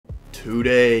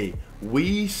Today,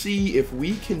 we see if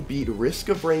we can beat Risk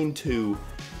of Rain 2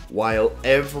 while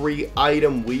every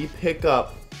item we pick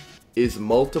up is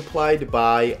multiplied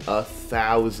by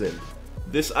 1,000.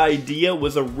 This idea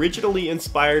was originally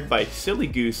inspired by Silly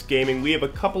Goose Gaming. We have a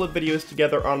couple of videos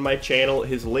together on my channel.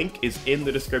 His link is in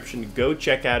the description. Go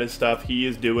check out his stuff. He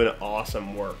is doing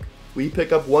awesome work. We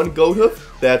pick up one goat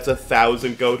hoof, that's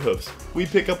 1,000 goat hoofs. We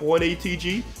pick up one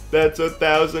ATG, that's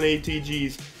 1,000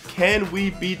 ATGs. Can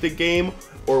we beat the game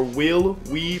or will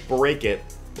we break it?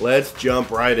 Let's jump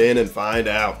right in and find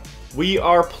out. We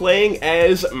are playing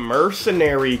as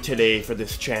Mercenary today for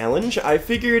this challenge. I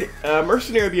figured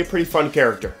Mercenary would be a pretty fun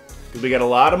character. We got a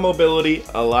lot of mobility,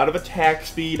 a lot of attack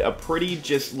speed, a pretty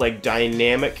just like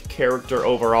dynamic character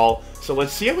overall. So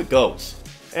let's see how it goes.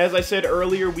 As I said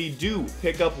earlier, we do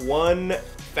pick up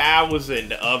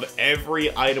 1,000 of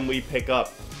every item we pick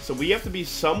up. So we have to be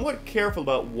somewhat careful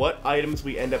about what items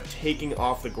we end up taking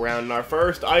off the ground. And our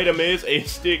first item is a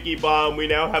sticky bomb. We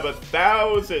now have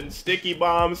 1,000 sticky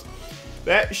bombs.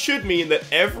 That should mean that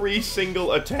every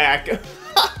single attack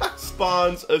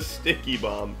spawns a sticky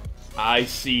bomb. I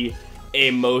see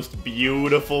a most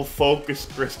beautiful focus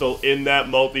crystal in that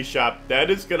multi-shop.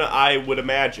 That is gonna, I would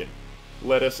imagine,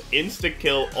 let us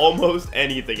insta-kill almost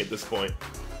anything at this point.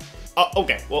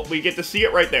 Okay, well, we get to see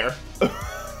it right there.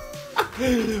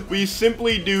 We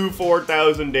simply do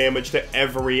 4,000 damage to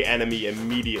every enemy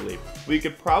immediately. We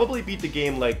could probably beat the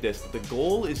game like this, but the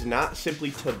goal is not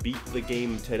simply to beat the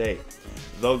game today.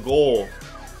 The goal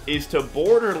is to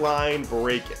borderline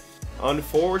break it.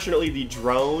 Unfortunately, the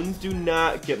drones do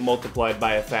not get multiplied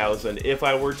by 1,000. If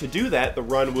I were to do that, the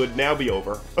run would now be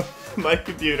over. My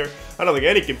computer, I don't think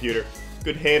any computer,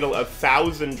 could handle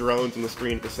 1,000 drones on the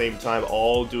screen at the same time,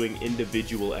 all doing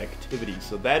individual activities.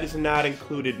 So that is not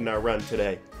included in our run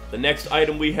today. The next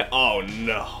item we have, oh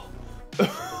no.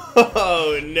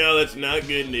 Oh no, that's not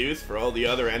good news for all the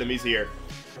other enemies here.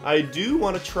 I do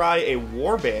want to try a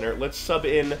war banner. Let's sub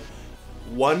in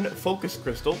one focus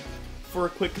crystal for a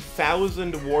quick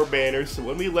 1,000 war banners. So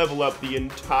when we level up, the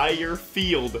entire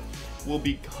field will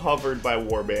be covered by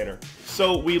war banner.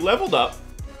 So we leveled up.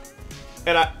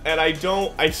 And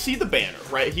I see the banner,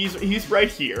 right? He's right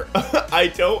here.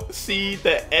 I don't see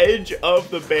the edge of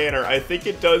the banner. I think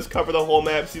it does cover the whole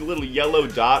map. See a little yellow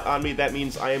dot on me? That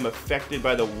means I am affected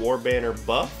by the war banner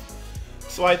buff.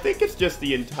 So I think it's just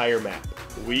the entire map.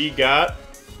 We got,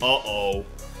 oh,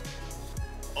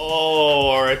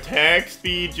 our attack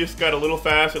speed just got a little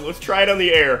faster. Let's try it on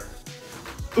the air.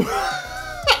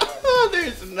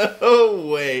 There's no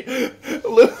way.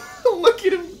 Look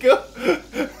at him go.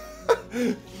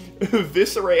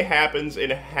 Visceray happens in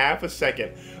half a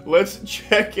second. Let's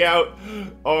check out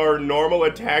our normal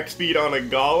attack speed on a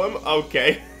golem.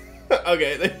 Okay.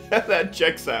 Okay, that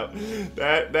checks out.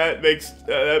 That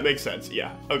makes sense.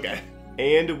 Yeah. Okay.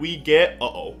 And we get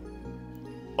oh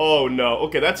no.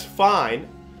 Okay, that's fine.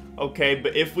 Okay,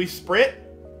 but if we sprint,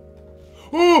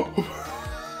 oh,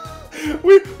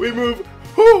 we move.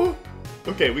 Oh,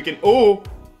 okay, we can. Oh.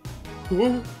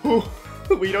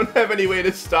 We don't have any way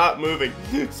to stop moving,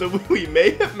 so we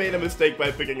may have made a mistake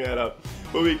by picking that up,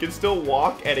 but we can still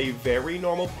walk at a very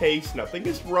normal pace. Nothing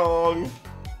is wrong.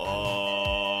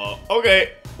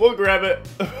 Okay, we'll grab it.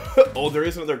 Oh, there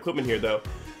is another equipment here, though.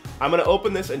 I'm gonna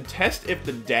open this and test if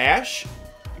the dash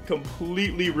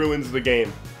completely ruins the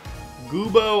game.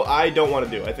 Goobo, I don't want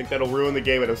to do. I think that'll ruin the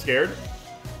game, and I'm scared.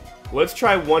 Let's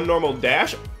try one normal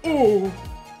dash. Ooh.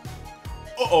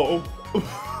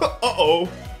 Uh-oh.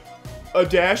 A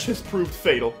dash has proved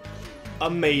fatal.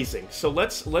 Amazing. So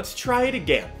let's try it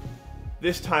again.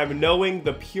 This time knowing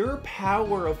the pure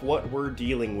power of what we're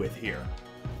dealing with here.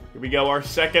 Here we go, our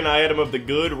second item of the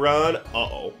good run.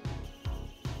 Uh-oh.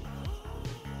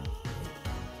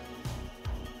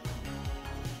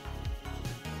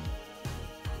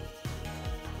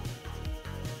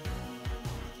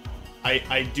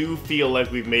 I do feel like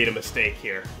we've made a mistake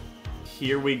here.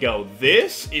 Here we go.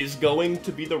 This is going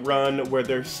to be the run where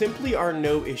there simply are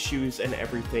no issues and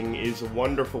everything is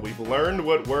wonderful. We've learned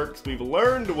what works, we've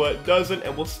learned what doesn't,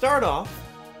 and we'll start off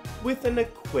with an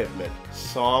equipment.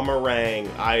 Sawmorang.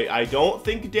 I don't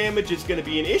think damage is going to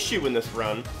be an issue in this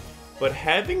run, but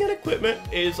having an equipment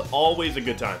is always a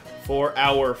good time. For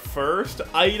our first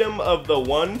item of the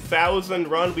 1,000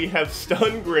 run, we have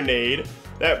Stun Grenade.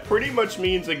 That pretty much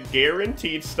means a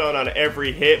guaranteed stun on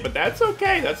every hit, but that's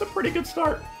okay. That's a pretty good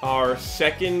start. Our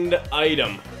second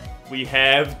item, we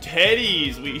have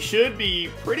Teddies. We should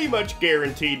be pretty much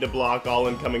guaranteed to block all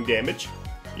incoming damage.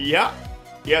 Yeah,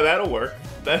 that'll work.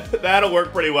 That'll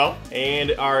work pretty well.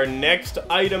 And our next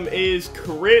item is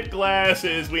crit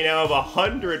glasses. We now have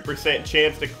 100%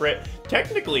 chance to crit.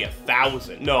 Technically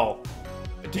 1,000. No.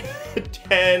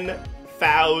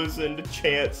 10,000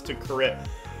 chance to crit.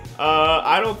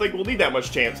 I don't think we'll need that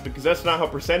much chance because that's not how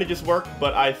percentages work,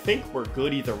 but I think we're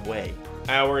good either way.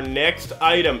 Our next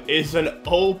item is an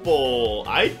opal.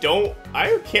 I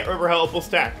can't remember how opals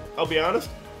stack. I'll be honest.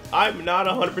 I'm not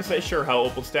 100% sure how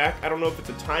opals stack. I don't know if it's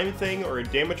a time thing or a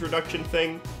damage reduction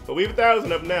thing, but we have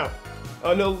 1,000 of them now.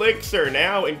 An elixir.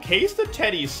 Now, in case the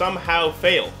teddies somehow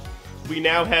fail, we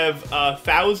now have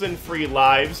 1,000 free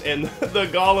lives, and the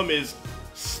golem is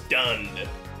stunned.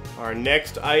 Our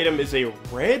next item is a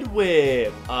red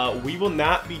whip. We will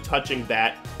not be touching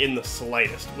that in the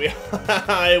slightest.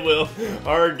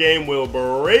 Our game will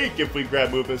break if we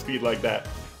grab movement speed like that.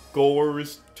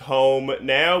 Gore's Tome.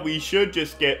 Now we should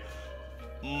just get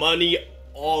money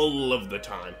all of the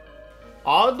time.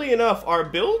 Oddly enough, our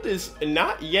build is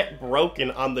not yet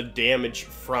broken on the damage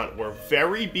front. We're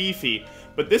very beefy,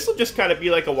 but this will just kind of be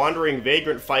like a Wandering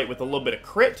Vagrant fight with a little bit of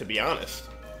crit, to be honest.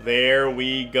 There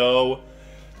we go.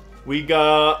 We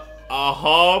got a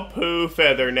Hapu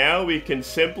Feather. Now we can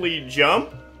simply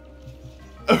jump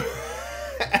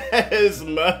as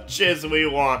much as we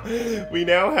want. We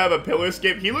now have a Pillar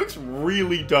Escape. He looks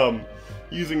really dumb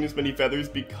using this many feathers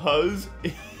because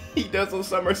he does a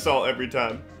somersault every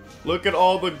time. Look at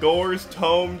all the Gore's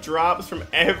Tome drops from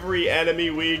every enemy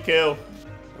we kill.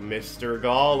 Mr.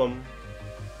 Golem,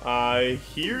 I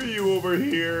hear you over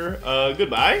here.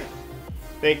 Goodbye.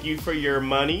 Thank you for your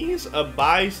monies. A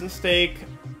bison steak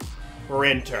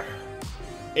printer.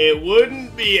 It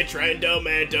wouldn't be a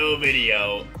Trendomento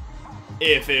video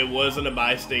if it wasn't a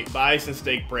bison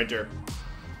steak printer.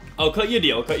 I'll cut you a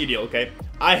deal, okay?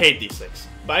 I hate these things.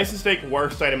 Bison steak,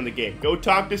 worst item in the game. Go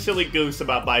talk to Silly Goose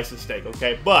about bison steak,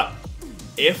 okay? But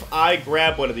if I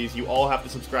grab one of these, you all have to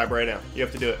subscribe right now. You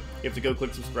have to do it. You have to go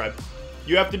click subscribe.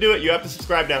 You have to do it. You have to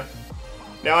subscribe now.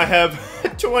 Now I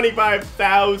have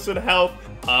 25,000 health.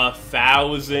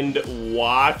 1,000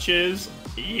 watches.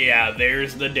 Yeah,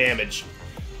 there's the damage.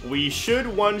 We should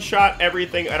one-shot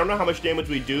everything. I don't know how much damage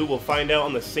we do. We'll find out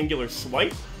on the singular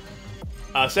swipe.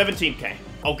 17k.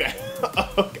 Okay.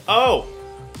 Okay. Oh,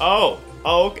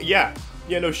 okay. Yeah,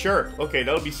 no, sure. Okay,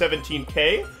 that'll be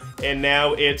 17k. And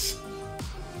now it's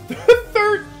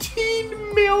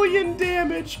 13 million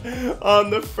damage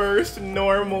on the first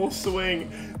normal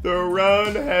swing. The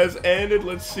run has ended.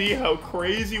 Let's see how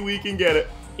crazy we can get it.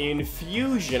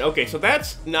 Infusion. Okay, so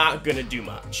that's not gonna do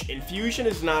much. Infusion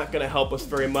is not gonna help us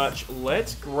very much.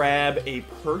 Let's grab a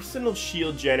personal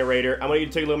shield generator. I want you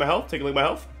to take a look at my health. Take a look at my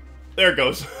health. There it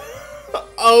goes.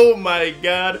 Oh my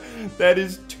god. That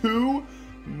is 2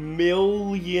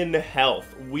 million health.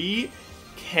 We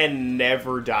can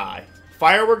never die.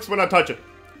 Fireworks, we're not touching.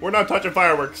 We're not touching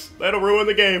fireworks. That'll ruin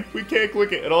the game. We can't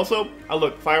click it. And also,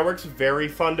 look, fireworks, very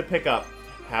fun to pick up.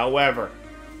 However,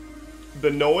 the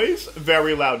noise,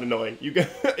 very loud and annoying. You guys,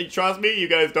 trust me, you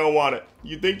guys don't want it.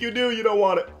 You think you do, you don't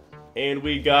want it. And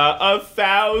we got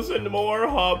 1,000 more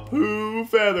Hapu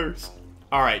Feathers.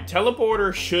 All right,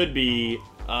 teleporter should be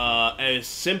as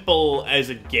simple as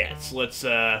it gets. Let's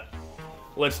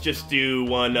just do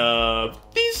one of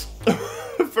these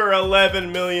for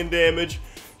 11 million damage.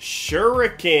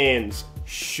 Shurikens.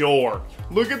 Sure.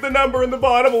 Look at the number in the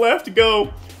bottom left.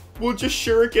 Go. We'll just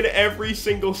shuriken every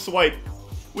single swipe.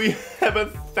 We have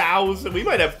 1,000. We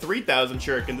might have 3,000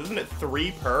 shurikens. Isn't it 3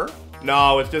 per?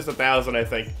 No, it's just 1,000, I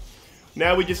think.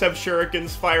 Now we just have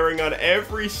shurikens firing on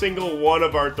every single one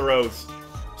of our throws.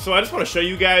 So I just want to show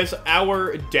you guys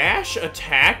our dash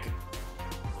attack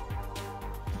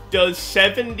does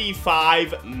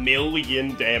 75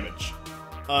 million damage.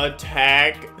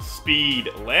 Attack speed.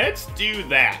 Let's do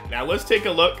that. Now let's take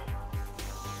a look.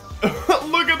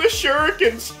 Look at the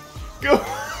shurikens. Go,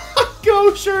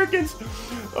 go shurikens.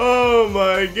 Oh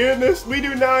my goodness. We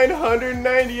do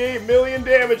 998 million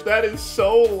damage. That is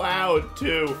so loud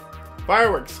too.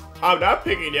 Fireworks. I'm not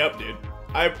picking you up, dude.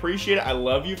 I appreciate it. I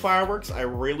love you, Fireworks. I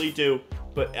really do.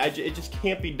 But it just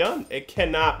can't be done. It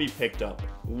cannot be picked up.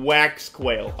 Wax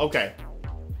Quail. Okay.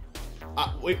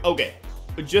 Okay.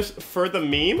 Just for the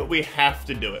meme, we have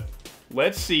to do it.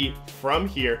 Let's see from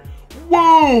here.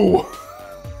 Whoa!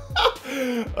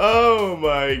 Oh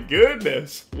my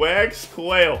goodness. Wax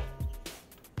Quail.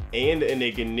 And an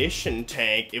ignition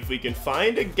tank. If we can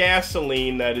find a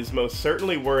gasoline, that is most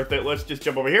certainly worth it. Let's just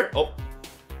jump over here. Oh,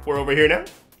 we're over here now.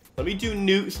 Let me do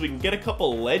newt so we can get a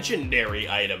couple legendary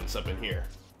items up in here.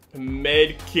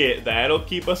 Med kit. That'll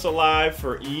keep us alive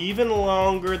for even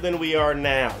longer than we are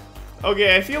now.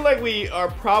 Okay, I feel like we are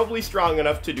probably strong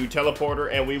enough to do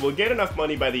teleporter, and we will get enough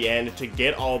money by the end to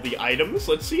get all the items.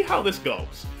 Let's see how this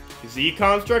goes. Z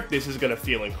construct, this is gonna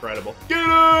feel incredible. Get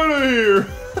out of here!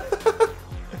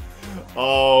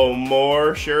 Oh,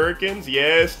 more shurikens?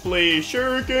 Yes, please.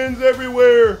 Shurikens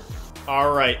everywhere!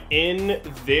 Alright, in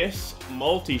this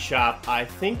multi-shop, I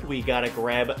think we gotta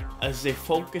grab a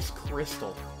Focus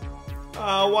Crystal.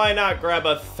 Why not grab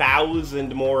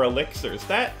 1,000 more elixirs?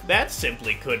 That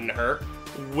simply couldn't hurt.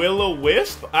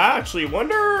 Will-o-wisp? I actually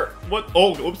wonder what...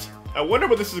 Oh, oops. I wonder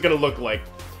what this is gonna look like.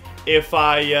 If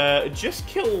I just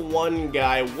kill one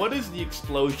guy, what does the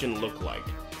explosion look like?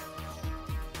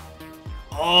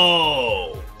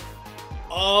 Oh.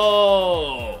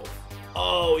 Oh.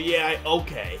 Oh, yeah,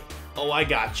 okay. Oh, I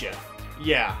gotcha.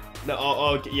 Yeah. No,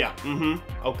 oh, yeah,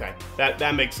 okay.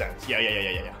 That makes sense.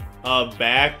 Yeah.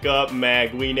 Backup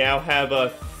mag. We now have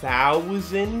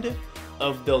 1,000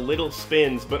 of the little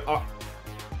spins, but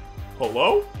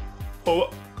hello? Hello?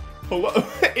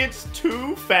 It's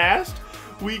too fast.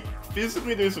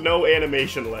 Physically, there's no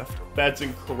animation left. That's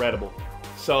incredible.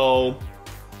 So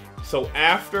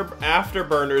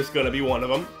afterburner is gonna be one of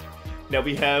them. Now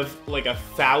we have like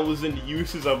 1,000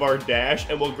 uses of our dash,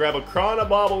 and we'll grab a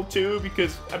Chronobauble too,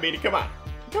 because, I mean, come on.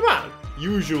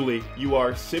 Usually, you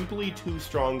are simply too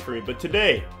strong for me, but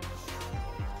today,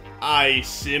 I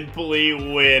simply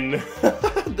win.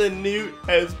 The Newt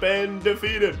has been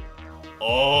defeated.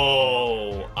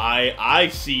 Oh, I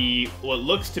see what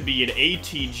looks to be an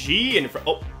ATG in front.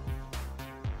 Oh.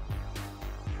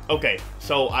 Okay,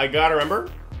 so I gotta remember,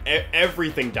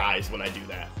 everything dies when I do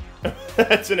that.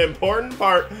 That's an important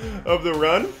part of the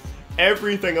run.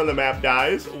 Everything on the map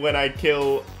dies when I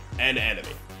kill an enemy.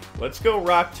 Let's go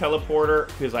rock teleporter,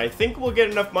 because I think we'll get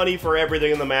enough money for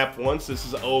everything on the map once this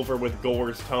is over with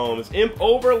Gore's Tomes. Imp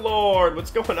Overlord,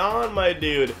 what's going on, my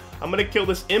dude? I'm gonna kill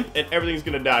this imp and everything's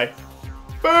gonna die.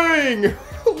 Bang!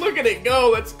 Look at it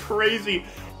go, that's crazy.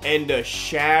 And a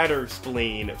Shatter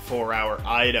Spleen for our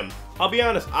item. I'll be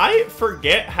honest, I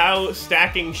forget how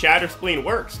stacking Shatter Spleen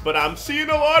works, but I'm seeing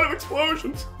a lot of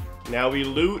explosions. Now we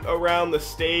loot around the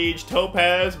stage.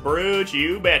 Topaz, Brooch,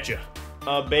 you betcha.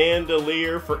 A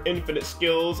Bandolier for infinite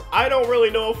skills. I don't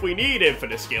really know if we need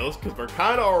infinite skills, because we're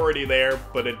kind of already there,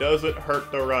 but it doesn't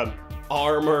hurt the run.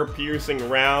 Armor piercing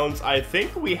rounds. I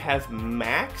think we have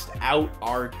maxed out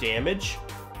our damage,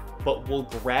 but we'll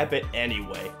grab it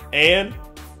anyway. And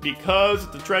because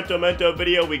it's a Trentomento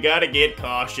video, we gotta get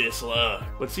cautious.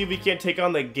 Let's see if we can't take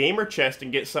on the gamer chest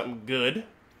and get something good.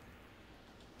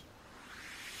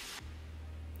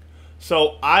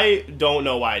 So I don't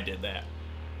know why I did that.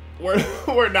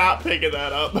 We're not picking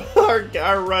that up.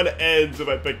 Our run ends if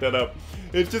I pick that up.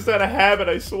 It's just out of habit,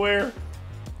 I swear.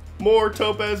 More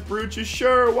Topaz Brooches,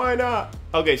 sure, why not?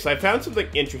 Okay, so I found something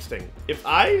interesting. If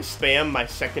I spam my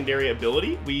secondary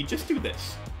ability, we just do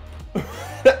this.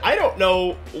 I don't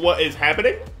know what is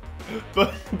happening,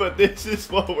 but this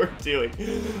is what we're doing.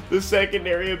 The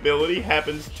secondary ability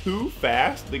happens too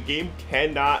fast. The game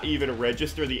cannot even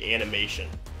register the animation.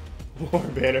 War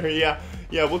Banner, yeah,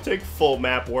 we'll take full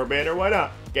map War Banner, why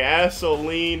not?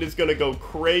 Gasoline is gonna go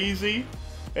crazy,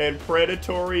 and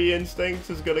Predatory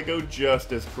Instincts is gonna go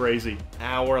just as crazy.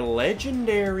 Our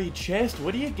legendary chest,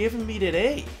 what are you giving me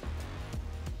today?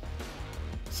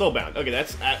 Soulbound. Okay,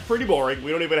 that's pretty boring. We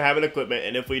don't even have an equipment,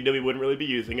 and if we did, we wouldn't really be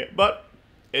using it, but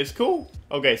it's cool.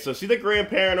 Okay, so see the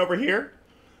grandparent over here?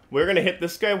 We're gonna hit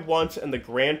this guy once, and the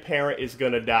grandparent is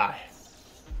gonna die.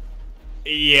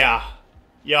 Yeah.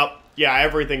 Yup. Yeah,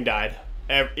 everything died.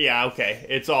 Yeah, okay.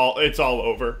 It's all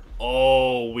over.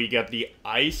 Oh, we got the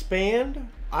ice band?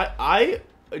 I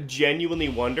genuinely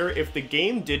wonder if the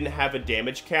game didn't have a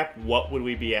damage cap, what would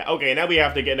we be at? Okay, now we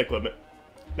have to get an equipment.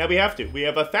 Now we have to. We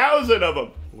have 1,000 of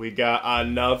them. We got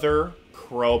another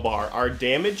crowbar. Our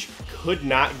damage could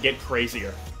not get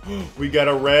crazier. We got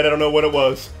a red, I don't know what it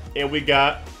was. And we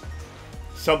got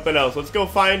something else. Let's go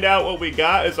find out what we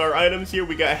got as our items here.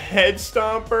 We got Head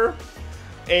Stomper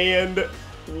and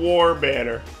War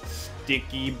Banner.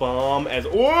 Sticky Bomb as...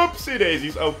 Whoopsie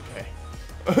daisies. Okay.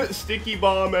 Sticky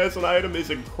Bomb as an item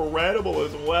is incredible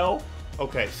as well.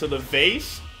 Okay, so the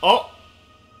vase... Oh!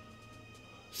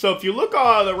 So if you look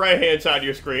on the right-hand side of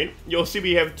your screen, you'll see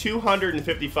we have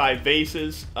 255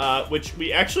 vases, which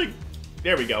we actually...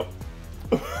 There we go.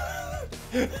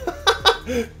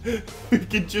 We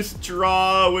can just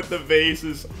draw with the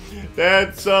vases.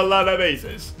 That's a lot of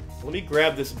vases. Let me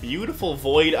grab this beautiful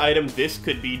void item. This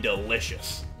could be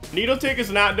delicious. Needle Tick is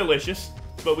not delicious,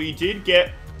 but we did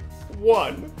get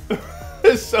one.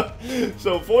 So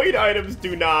void items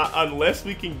do not, unless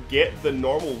we can get the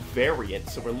normal variant.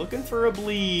 So we're looking for a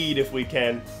bleed if we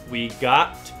can. We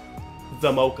got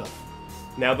the mocha.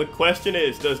 Now the question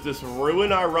is, does this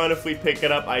ruin our run if we pick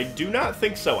it up? I do not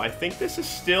think so. I think this is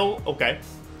still, okay.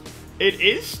 It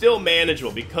is still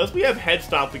manageable. Because we have head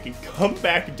stomp, we can come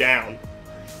back down.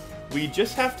 We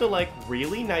just have to, like,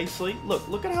 really nicely,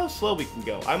 look at how slow we can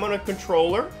go. I'm on a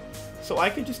controller, so I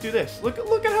can just do this. Look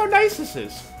at how nice this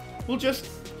is. We'll just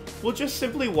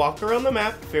simply walk around the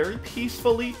map very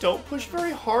peacefully. Don't push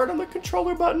very hard on the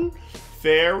controller button.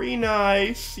 Very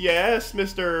nice. Yes,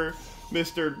 Mr.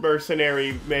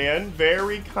 Mercenary Man.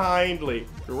 Very kindly.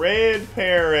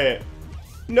 Grandparent.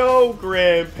 No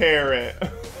grandparent.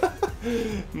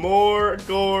 More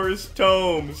Gore's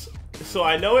Tomes. So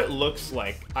I know it looks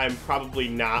like I'm probably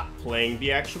not playing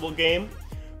the actual game,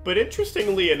 but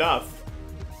interestingly enough,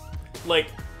 like,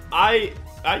 I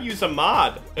use a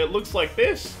mod. It looks like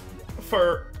this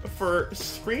for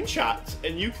screenshots,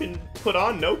 and you can put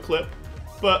on no clip,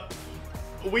 but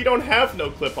we don't have no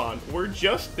clip on. We're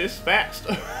just this fast.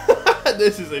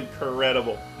 This is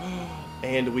incredible.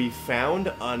 And we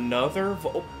found another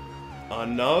void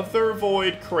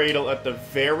cradle at the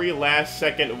very last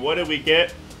second. What did we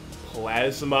get?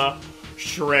 Plasma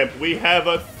shrimp. We have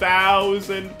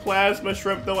 1,000 plasma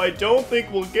shrimp, though I don't think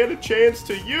we'll get a chance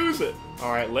to use it.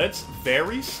 Alright, let's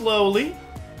very slowly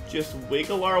just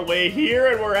wiggle our way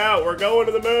here, and we're out. We're going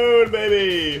to the moon,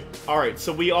 baby. Alright,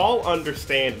 so we all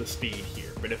understand the speed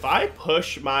here, but if I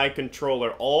push my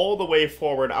controller all the way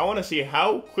forward, I want to see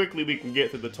how quickly we can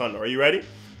get through the tunnel. Are you ready?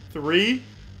 3,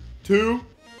 2,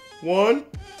 1,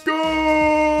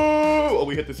 go! Oh,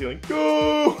 we hit the ceiling.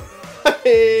 Go!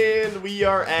 And we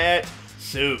are at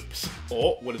Soups.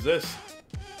 Oh, what is this?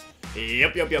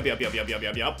 Yep.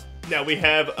 Now we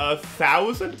have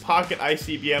 1,000 pocket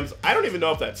ICBMs. I don't even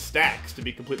know if that stacks, to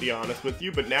be completely honest with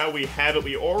you, but now we have it.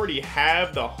 We already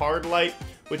have the hard light,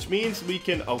 which means we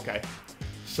can, okay.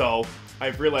 So,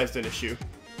 I've realized an issue.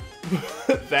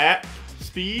 That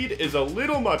speed is a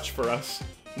little much for us.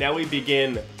 Now we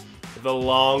begin the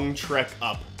long trek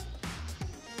up.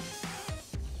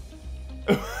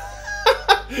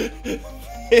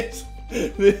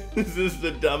 This is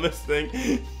the dumbest thing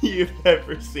you've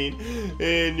ever seen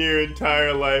in your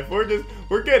entire life.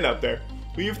 We're getting up there.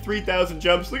 We have 3,000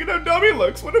 jumps. Look at how dumb he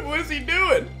looks. What is he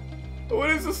doing? What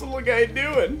is this little guy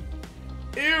doing?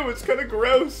 Ew, it's kind of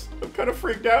gross. I'm kind of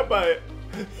freaked out by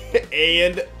it.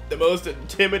 And the most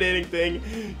intimidating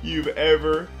thing you've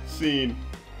ever seen.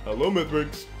 Hello,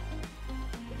 Mithrix.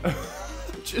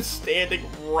 Just standing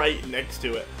right next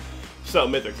to it. So,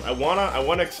 Mithrix, I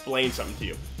wanna explain something to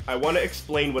you. I wanna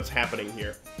explain what's happening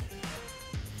here.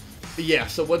 Yeah,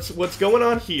 so what's going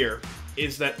on here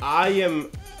is that I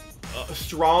am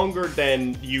stronger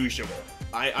than usual.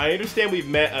 I understand we've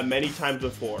met many times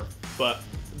before, but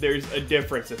there's a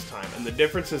difference this time, and the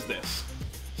difference is this.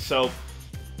 So,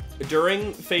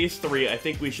 during Phase 3, I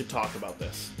think we should talk about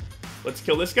this. Let's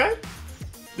kill this guy.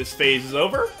 This phase is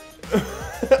over.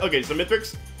 Okay, so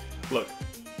Mithrix, look.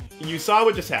 You saw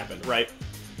what just happened, right?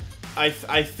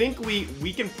 I think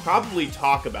we can probably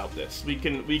talk about this. We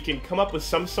can come up with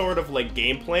some sort of, like,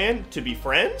 game plan to be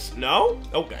friends? No?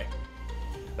 Okay.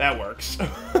 That works.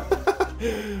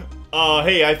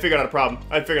 Hey, I figured out a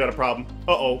problem.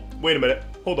 Uh-oh. Wait a minute.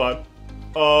 Hold on.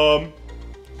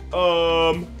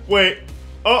 Wait.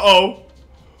 Uh-oh.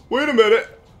 Wait a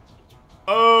minute.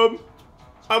 I'm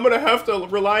gonna have to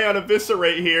rely on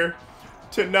Eviscerate here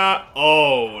to not...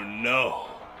 Oh, no.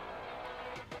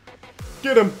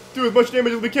 Get him! Do as much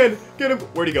damage as we can! Get him!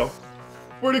 Where'd he go?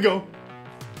 Where'd he go?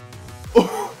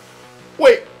 Oh!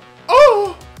 Wait!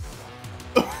 Oh!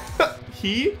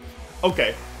 He?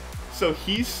 Okay. So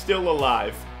he's still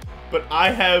alive. But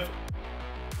I have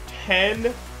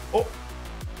 10... Oh!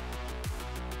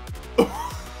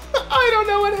 I don't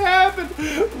know what happened!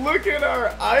 Look at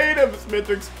our items!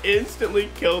 Mithrix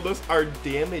instantly killed us. Our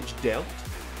damage dealt?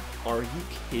 Are you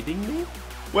kidding me?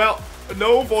 Well,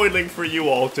 no voidling for you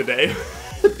all today.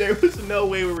 There was no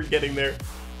way we were getting there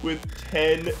with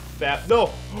 10,000.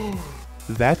 No!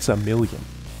 That's a million.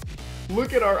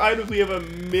 Look at our items. We have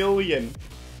 1,000,000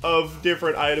 of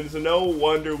different items. No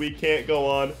wonder we can't go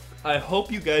on. I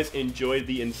hope you guys enjoyed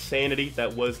the insanity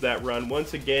that was that run.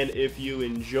 Once again, if you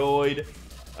enjoyed,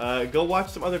 go watch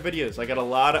some other videos. I got a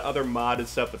lot of other modded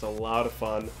stuff. It's a lot of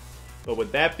fun. But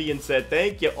with that being said,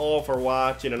 thank you all for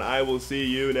watching, and I will see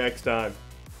you next time.